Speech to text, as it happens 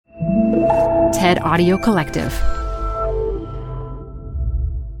TED Audio Collective.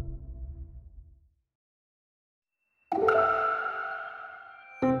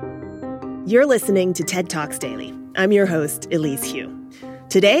 You're listening to TED Talks Daily. I'm your host, Elise Hu.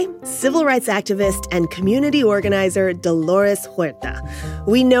 Today, civil rights activist and community organizer Dolores Huerta.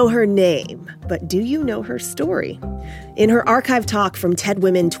 We know her name, but do you know her story? In her archive talk from TED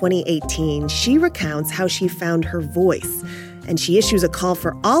Women 2018, she recounts how she found her voice, and she issues a call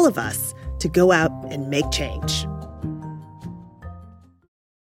for all of us to go out and make change.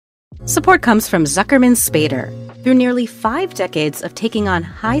 Support comes from Zuckerman Spader. Through nearly 5 decades of taking on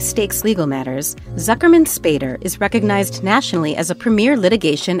high-stakes legal matters, Zuckerman Spader is recognized nationally as a premier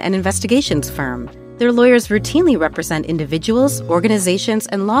litigation and investigations firm. Their lawyers routinely represent individuals, organizations,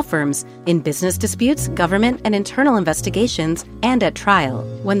 and law firms in business disputes, government and internal investigations, and at trial,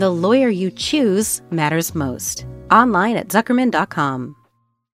 when the lawyer you choose matters most. Online at Zuckerman.com.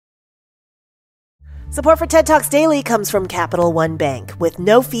 Support for TED Talks Daily comes from Capital One Bank. With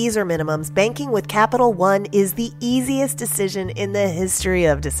no fees or minimums, banking with Capital One is the easiest decision in the history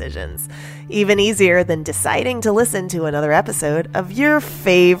of decisions. Even easier than deciding to listen to another episode of your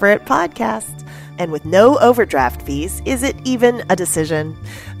favorite podcast. And with no overdraft fees, is it even a decision?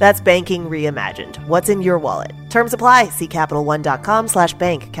 That's banking reimagined. What's in your wallet? Terms apply. See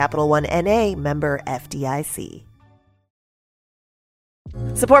CapitalOne.com/bank. Capital One N.A. member FDIC.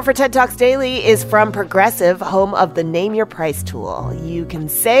 Support for TED Talks Daily is from Progressive, home of the Name Your Price tool. You can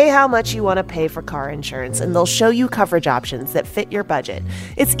say how much you want to pay for car insurance, and they'll show you coverage options that fit your budget.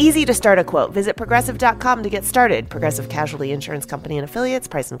 It's easy to start a quote. Visit Progressive.com to get started. Progressive Casualty Insurance Company and Affiliates.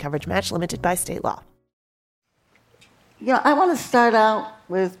 Price and coverage match limited by state law. I want to start out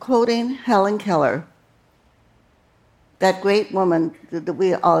with quoting Helen Keller, that great woman that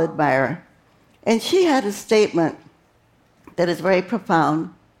we all admire. And she had a statement that is very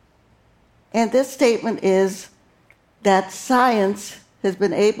profound. And this statement is that science has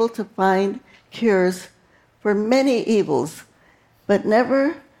been able to find cures for many evils, but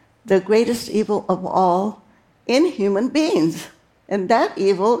never the greatest evil of all in human beings. And that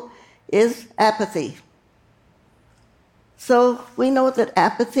evil is apathy. So we know that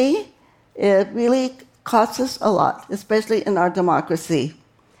apathy, it really costs us a lot, especially in our democracy.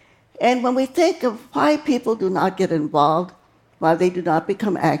 And when we think of why people do not get involved, why they do not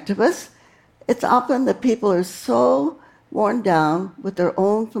become activists, it's often that people are so worn down with their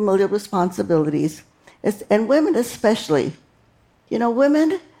own familial responsibilities, and women especially.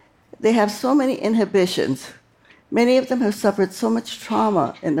 Women, they have so many inhibitions. Many of them have suffered so much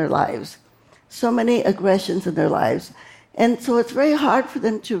trauma in their lives, so many aggressions in their lives. And so it's very hard for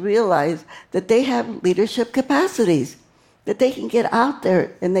them to realize that they have leadership capacities, that they can get out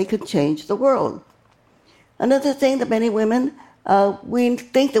there and they can change the world. Another thing that many women, we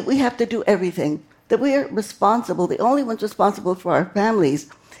think that we have to do everything, that we are responsible, the only ones responsible for our families.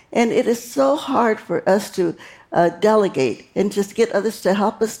 And it is so hard for us to delegate and just get others to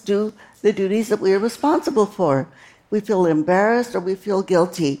help us do the duties that we are responsible for. We feel embarrassed or we feel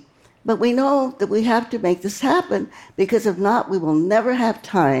guilty. But we know that we have to make this happen, because if not, we will never have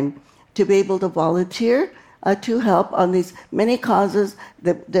time to be able to volunteer to help on these many causes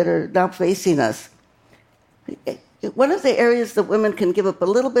that are now facing us. One of the areas that women can give up a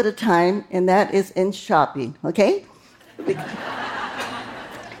little bit of time, and that is in shopping, okay?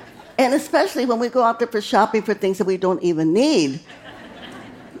 And especially when we go out there for shopping for things that we don't even need.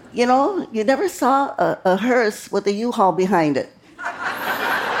 You never saw a hearse with a U-Haul behind it.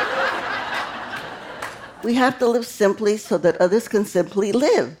 We have to live simply so that others can simply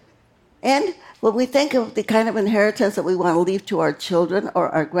live. And when we think of the kind of inheritance that we want to leave to our children or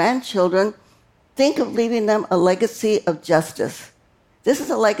our grandchildren, think of leaving them a legacy of justice. This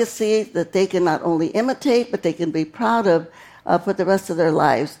is a legacy that they can not only imitate, but they can be proud of for the rest of their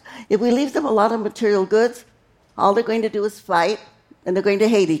lives. If we leave them a lot of material goods, all they're going to do is fight, and they're going to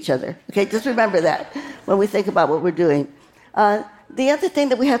hate each other. Okay, just remember that when we think about what we're doing. The other thing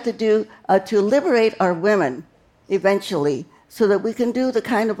that we have to do to liberate our women eventually, so that we can do the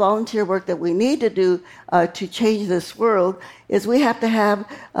kind of volunteer work that we need to do to change this world, is we have to have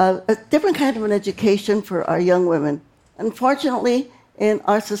a different kind of an education for our young women. Unfortunately, in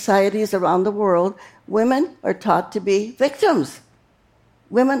our societies around the world, women are taught to be victims.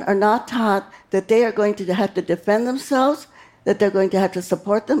 Women are not taught that they are going to have to defend themselves, that they're going to have to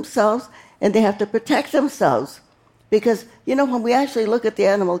support themselves, and they have to protect themselves. Because, when we actually look at the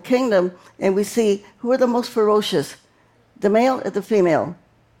animal kingdom and we see who are the most ferocious, the male or the female,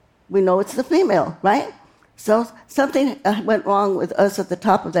 we know it's the female, right? So something went wrong with us at the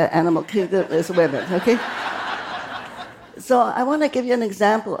top of that animal kingdom as women, okay? So I want to give you an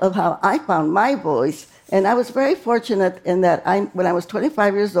example of how I found my voice. And I was very fortunate in that when I was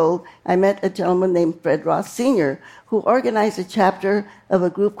 25 years old, I met a gentleman named Fred Ross Sr., who organized a chapter of a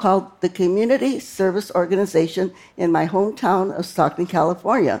group called the Community Service Organization in my hometown of Stockton,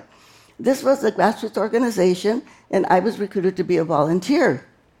 California. This was a grassroots organization, and I was recruited to be a volunteer.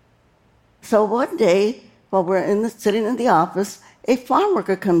 So one day, while we're sitting in the office, a farm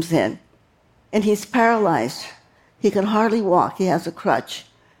worker comes in, and he's paralyzed. He can hardly walk. He has a crutch,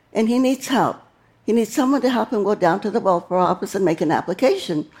 and he needs help. He needs someone to help him go down to the welfare office and make an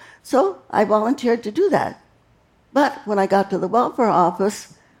application. So I volunteered to do that. But when I got to the welfare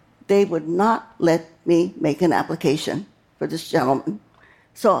office, they would not let me make an application for this gentleman.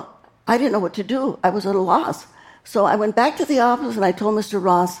 So I didn't know what to do. I was at a loss. So I went back to the office and I told Mr.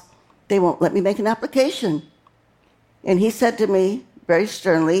 Ross, they won't let me make an application. And he said to me very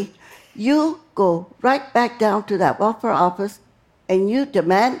sternly, you go right back down to that welfare office and you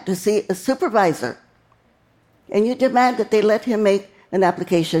demand to see a supervisor. And you demand that they let him make an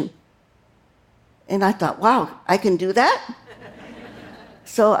application. And I thought, wow, I can do that?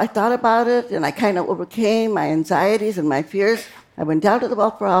 So I thought about it, and I kind of overcame my anxieties and my fears. I went down to the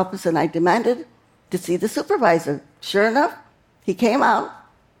welfare office, and I demanded to see the supervisor. Sure enough, he came out,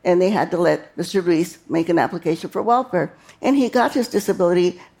 and they had to let Mr. Reese make an application for welfare. And he got his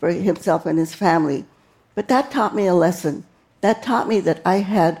disability for himself and his family. But that taught me a lesson. That taught me that I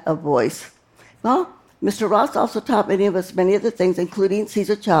had a voice. Well, Mr. Ross also taught many of us many other things, including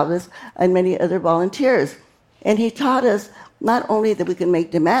Cesar Chavez and many other volunteers. And he taught us not only that we can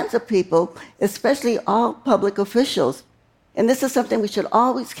make demands of people, especially all public officials. And this is something we should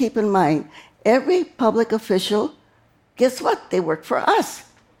always keep in mind. Every public official, guess what? They work for us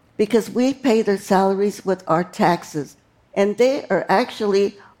because we pay their salaries with our taxes. And they are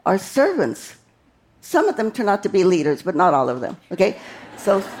actually our servants. Some of them turn out to be leaders, but not all of them, okay?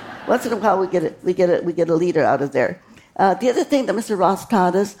 So once in a while we get a leader out of there. The other thing that Mr. Ross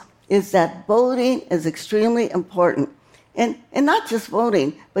taught us is that voting is extremely important. And not just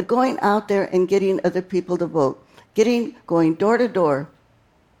voting, but going out there and getting other people to vote. Going door to door,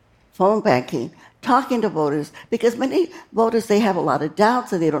 phone banking, talking to voters, because many voters, they have a lot of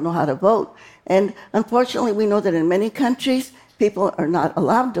doubts and they don't know how to vote. And unfortunately, we know that in many countries, people are not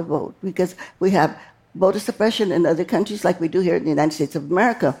allowed to vote because we have voter suppression in other countries like we do here in the United States of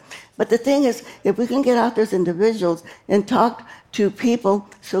America. But the thing is, if we can get out there as individuals and talk to people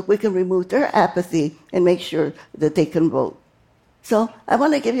so we can remove their apathy and make sure that they can vote. So I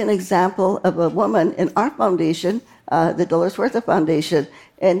want to give you an example of a woman in our foundation, the Dolores Huerta Foundation.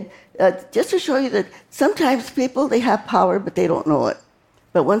 And just to show you that sometimes people, they have power, but they don't know it.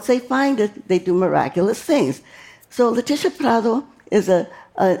 But once they find it, they do miraculous things. So Leticia Prado is an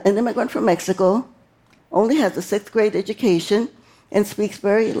immigrant from Mexico, only has a 6th grade education, and speaks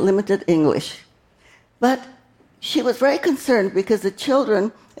very limited English. But she was very concerned because the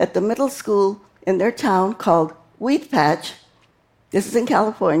children at the middle school in their town called Weed Patch, this is in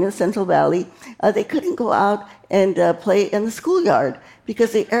California, Central Valley, they couldn't go out and play in the schoolyard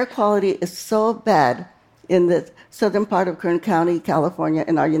because the air quality is so bad in the southern part of Kern County, California,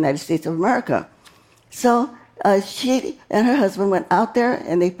 in our United States of America. So she and her husband went out there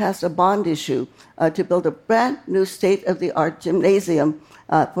and they passed a bond issue to build a brand new state-of-the-art gymnasium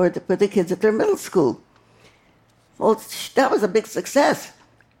for the kids at their middle school. Well, that was a big success.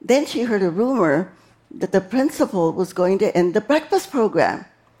 Then she heard a rumor that the principal was going to end the breakfast program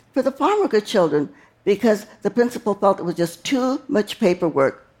for the farm worker children because the principal felt it was just too much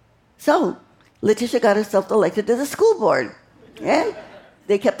paperwork. So Leticia got herself elected to the school board. And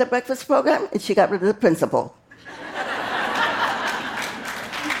they kept the breakfast program, and she got rid of the principal.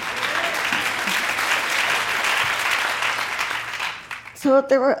 So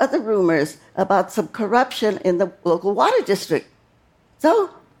there were other rumors about some corruption in the local water district. So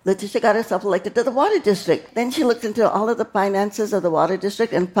Leticia got herself elected to the water district. Then she looked into all of the finances of the water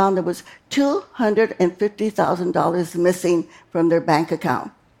district and found there was $250,000 missing from their bank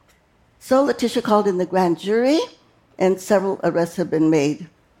account. So Leticia called in the grand jury, and several arrests have been made.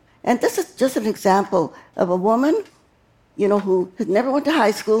 And this is just an example of a woman, who had never went to high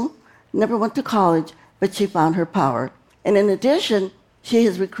school, never went to college, but she found her power. And in addition, she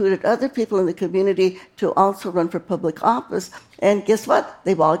has recruited other people in the community to also run for public office. And guess what?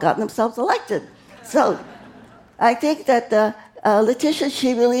 They've all gotten themselves elected. So I think that Leticia,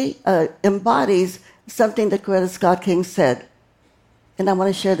 she really embodies something that Coretta Scott King said. And I want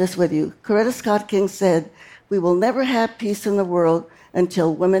to share this with you. Coretta Scott King said, "We will never have peace in the world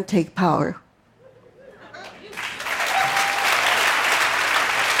until women take power."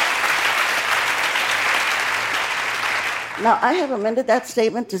 Now, I have amended that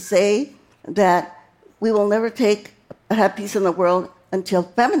statement to say that we will never have peace in the world until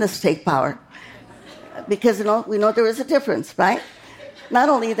feminists take power. Because, we know there is a difference, right? Not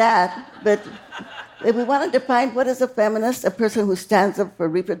only that, but if we want to define what is a feminist, a person who stands up for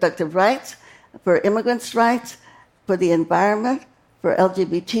reproductive rights, for immigrants' rights, for the environment, for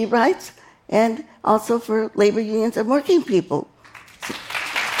LGBT rights, and also for labor unions and working people.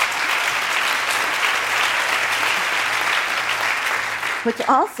 Which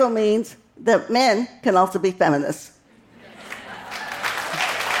also means that men can also be feminists.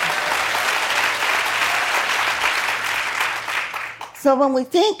 So when we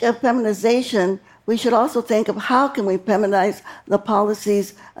think of feminization, we should also think of how can we feminize the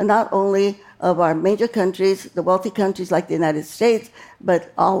policies not only of our major countries, the wealthy countries like the United States,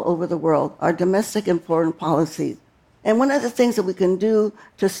 but all over the world, our domestic and foreign policies. And one of the things that we can do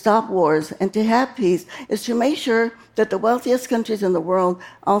to stop wars and to have peace is to make sure that the wealthiest countries in the world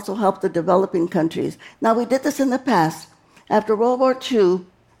also help the developing countries. Now, we did this in the past. After World War II,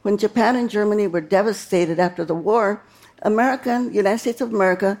 when Japan and Germany were devastated after the war, United States of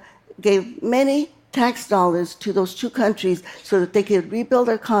America gave many tax dollars to those two countries so that they could rebuild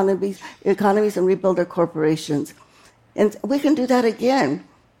their economies and rebuild their corporations. And we can do that again.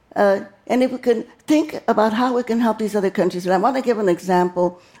 And if we can think about how we can help these other countries, and I want to give an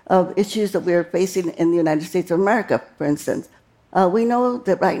example of issues that we are facing in the United States of America, for instance. We know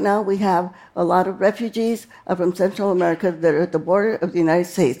that right now we have a lot of refugees from Central America that are at the border of the United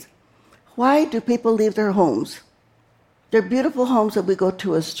States. Why do people leave their homes? They're beautiful homes that we go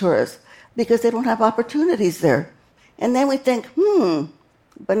to as tourists because they don't have opportunities there. And then we think,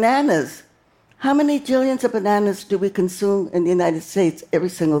 bananas. How many jillions of bananas do we consume in the United States every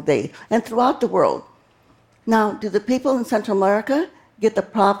single day and throughout the world? Now, do the people in Central America get the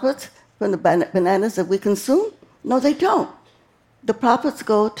profits from the bananas that we consume? No, they don't. The profits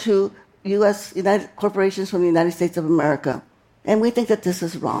go to United corporations from the United States of America. And we think that this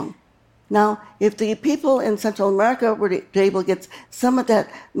is wrong. Now, if the people in Central America were able to get some of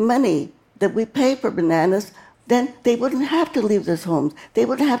that money that we pay for bananas, then they wouldn't have to leave their homes. They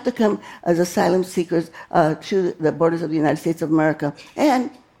wouldn't have to come as asylum seekers to the borders of the United States of America.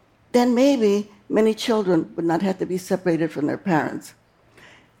 And then maybe many children would not have to be separated from their parents.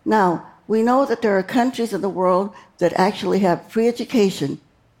 Now, we know that there are countries in the world that actually have free education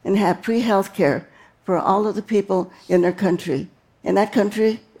and have free health care for all of the people in their country. And that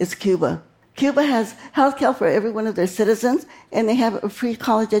country is Cuba. Cuba has health care for every one of their citizens, and they have a free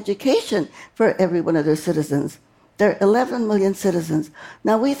college education for every one of their citizens. There are 11 million citizens.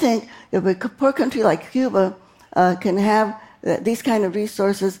 Now, we think if a poor country like Cuba can have these kind of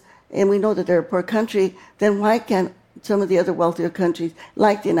resources, and we know that they're a poor country, then why can't some of the other wealthier countries,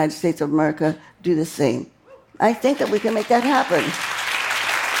 like the United States of America, do the same? I think that we can make that happen.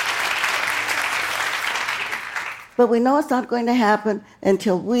 But we know it's not going to happen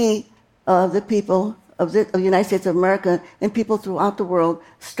until we, the people of the United States of America and people throughout the world,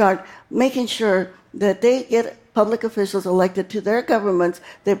 start making sure that they get public officials elected to their governments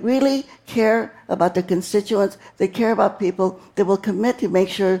that really care about their constituents, that care about people, that will commit to make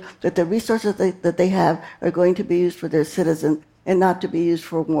sure that the resources that they have are going to be used for their citizens and not to be used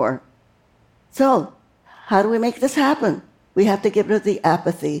for war. So, how do we make this happen? We have to get rid of the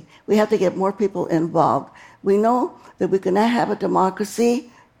apathy. We have to get more people involved. We know that we cannot have a democracy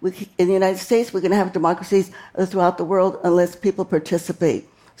in the United States. We cannot have democracies throughout the world unless people participate.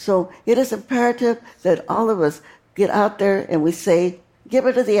 So it is imperative that all of us get out there and we say, get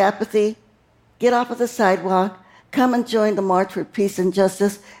rid of the apathy, get off of the sidewalk, come and join the March for Peace and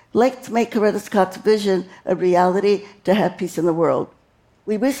Justice. Let's make Coretta Scott's vision a reality to have peace in the world.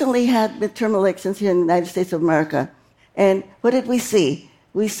 We recently had midterm elections here in the United States of America. And what did we see?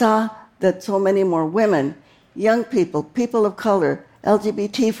 We saw that so many more women, young people, people of color,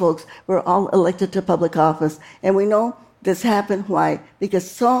 LGBT folks were all elected to public office. And we know this happened. Why? Because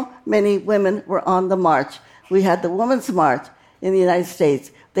so many women were on the march. We had the Women's March in the United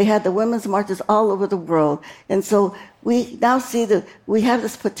States. They had the women's marches all over the world. And so we now see that we have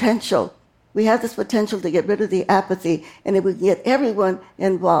this potential. We have this potential to get rid of the apathy. And if we can get everyone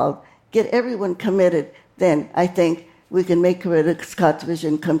involved, get everyone committed, then I think we can make Coretta Scott's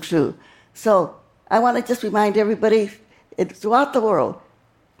vision come true. So I want to just remind everybody throughout the world,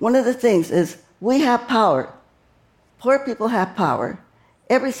 one of the things is we have power. Poor people have power.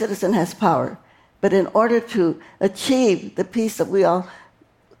 Every citizen has power. But in order to achieve the peace that we all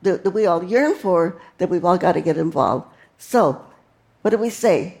yearn for, that we've all got to get involved. So, what do we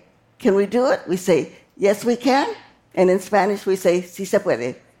say? Can we do it? We say, yes, we can. And in Spanish, we say, sí se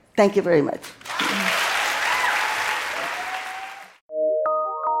puede. Thank you very much.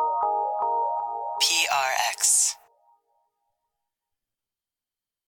 PRX.